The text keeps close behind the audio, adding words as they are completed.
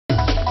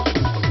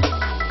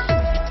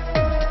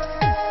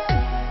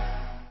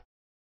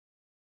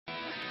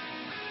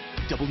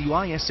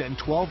WISN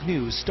 12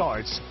 News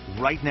starts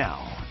right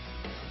now.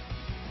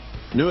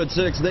 New at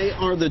 6, they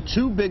are the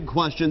two big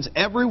questions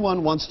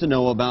everyone wants to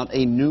know about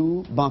a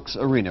new Bucks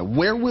Arena.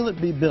 Where will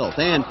it be built,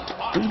 and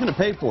who's going to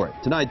pay for it?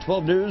 Tonight,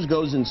 12 News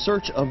goes in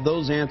search of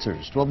those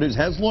answers. 12 News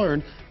has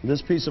learned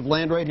this piece of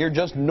land right here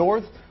just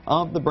north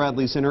of the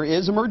Bradley Center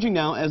is emerging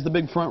now as the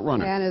big front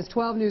runner. And as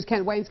 12 News'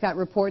 Kent Wainscott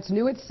reports,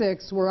 New at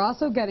 6, we're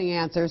also getting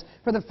answers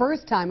for the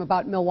first time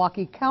about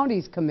Milwaukee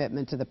County's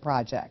commitment to the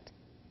project.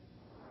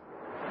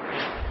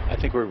 I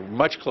think we're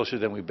much closer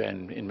than we've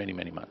been in many,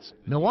 many months.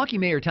 Milwaukee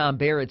Mayor Tom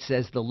Barrett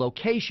says the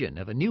location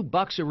of a new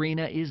Bucks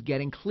Arena is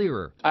getting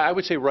clearer. I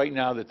would say right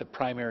now that the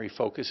primary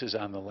focus is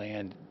on the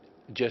land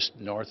just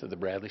north of the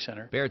Bradley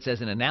Center. Barrett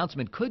says an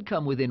announcement could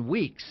come within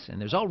weeks, and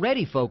there's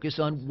already focus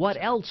on what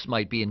else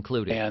might be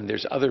included. And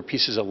there's other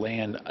pieces of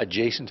land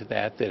adjacent to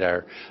that that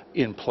are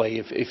in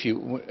play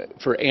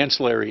for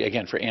ancillary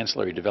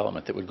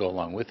development that would go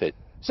along with it.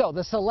 So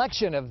the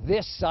selection of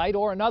this site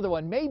or another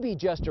one may be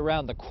just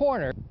around the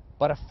corner,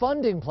 but a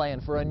funding plan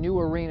for a new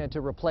arena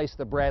to replace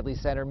the Bradley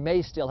Center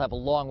may still have a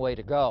long way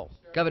to go.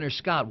 Governor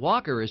Scott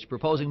Walker is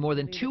proposing more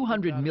than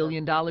 $200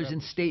 million in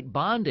state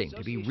bonding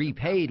to be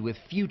repaid with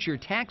future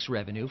tax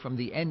revenue from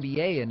the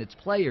NBA and its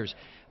players.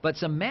 But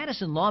some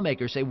Madison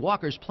lawmakers say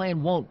Walker's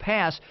plan won't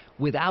pass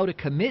without a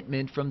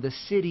commitment from the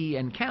city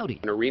and county.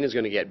 An arena is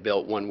going to get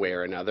built one way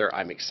or another.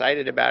 I'm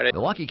excited about it.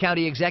 Milwaukee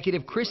County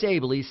Executive Chris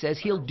Abele says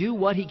he'll do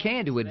what he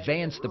can to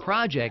advance the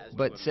project,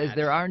 but says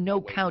there are no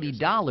county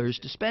dollars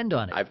to spend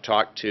on it. I've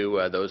talked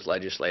to those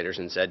legislators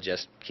and said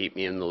just keep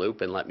me in the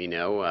loop and let me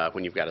know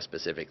when you've got a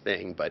specific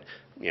thing, but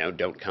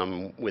don't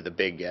come with a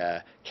big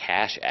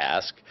cash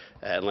ask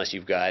unless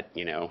you've got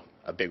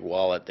a big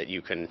wallet that you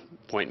can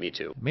point me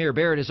to. Mayor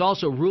Barrett is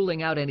also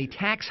ruling out any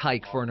tax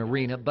hike for an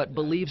arena, but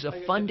believes a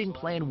funding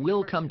plan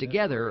will come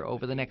together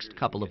over the next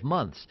couple of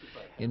months.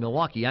 In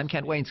Milwaukee, I'm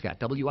Kent Wainscott,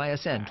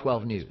 WISN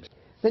 12 News.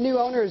 The new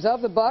owners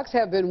of the Bucks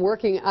have been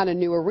working on a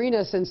new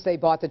arena since they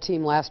bought the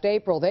team last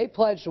April. They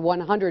pledged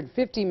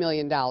 $150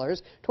 million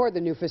toward the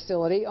new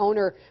facility.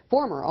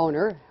 Former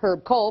owner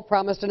Herb Cole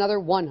promised another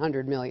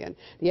 $100 million.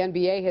 The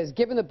NBA has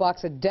given the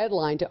Bucks a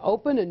deadline to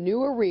open a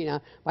new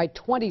arena by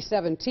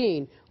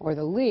 2017, or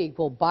the league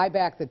will buy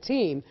back the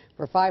team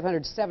for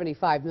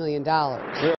 $575 million.